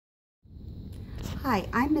Hi,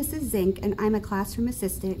 I'm Mrs. Zink and I'm a classroom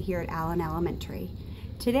assistant here at Allen Elementary.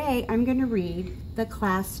 Today I'm going to read the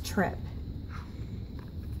class trip.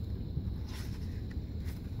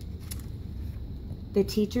 The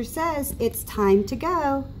teacher says it's time to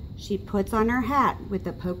go. She puts on her hat with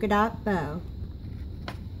a polka dot bow.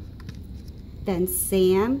 Then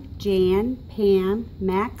Sam, Jan, Pam,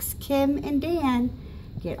 Max, Kim, and Dan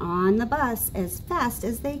get on the bus as fast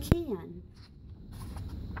as they can.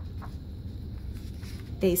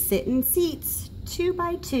 They sit in seats 2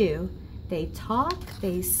 by 2. They talk,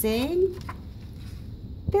 they sing.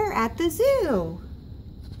 They're at the zoo.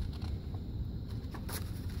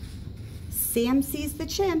 Sam sees the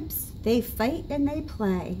chimps. They fight and they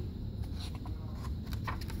play.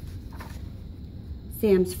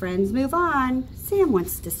 Sam's friends move on. Sam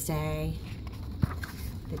wants to stay.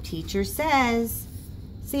 The teacher says,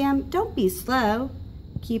 "Sam, don't be slow.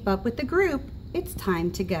 Keep up with the group. It's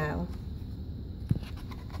time to go."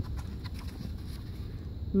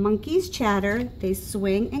 Monkeys chatter, they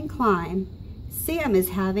swing and climb. Sam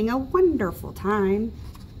is having a wonderful time.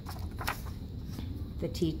 The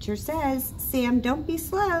teacher says, "Sam, don't be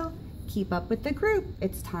slow. Keep up with the group.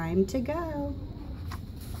 It's time to go."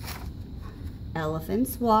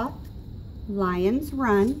 Elephants walk, lions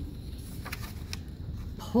run.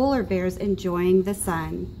 Polar bears enjoying the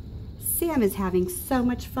sun. Sam is having so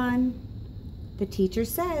much fun. The teacher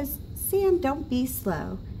says, "Sam, don't be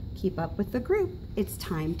slow. Keep up with the group. It's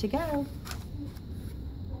time to go."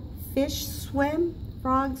 Fish swim,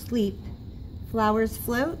 frogs leap. Flowers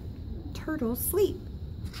float, turtles sleep.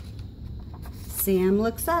 Sam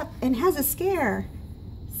looks up and has a scare.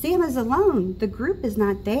 Sam is alone. The group is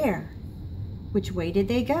not there. Which way did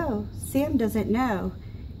they go? Sam doesn't know.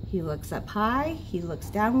 He looks up high, he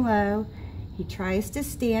looks down low. He tries to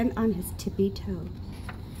stand on his tippy toe.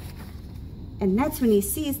 And that's when he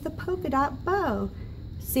sees the polka dot bow.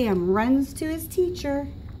 Sam runs to his teacher.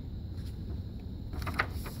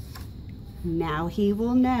 Now he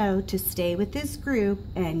will know to stay with this group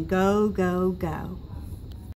and go, go, go.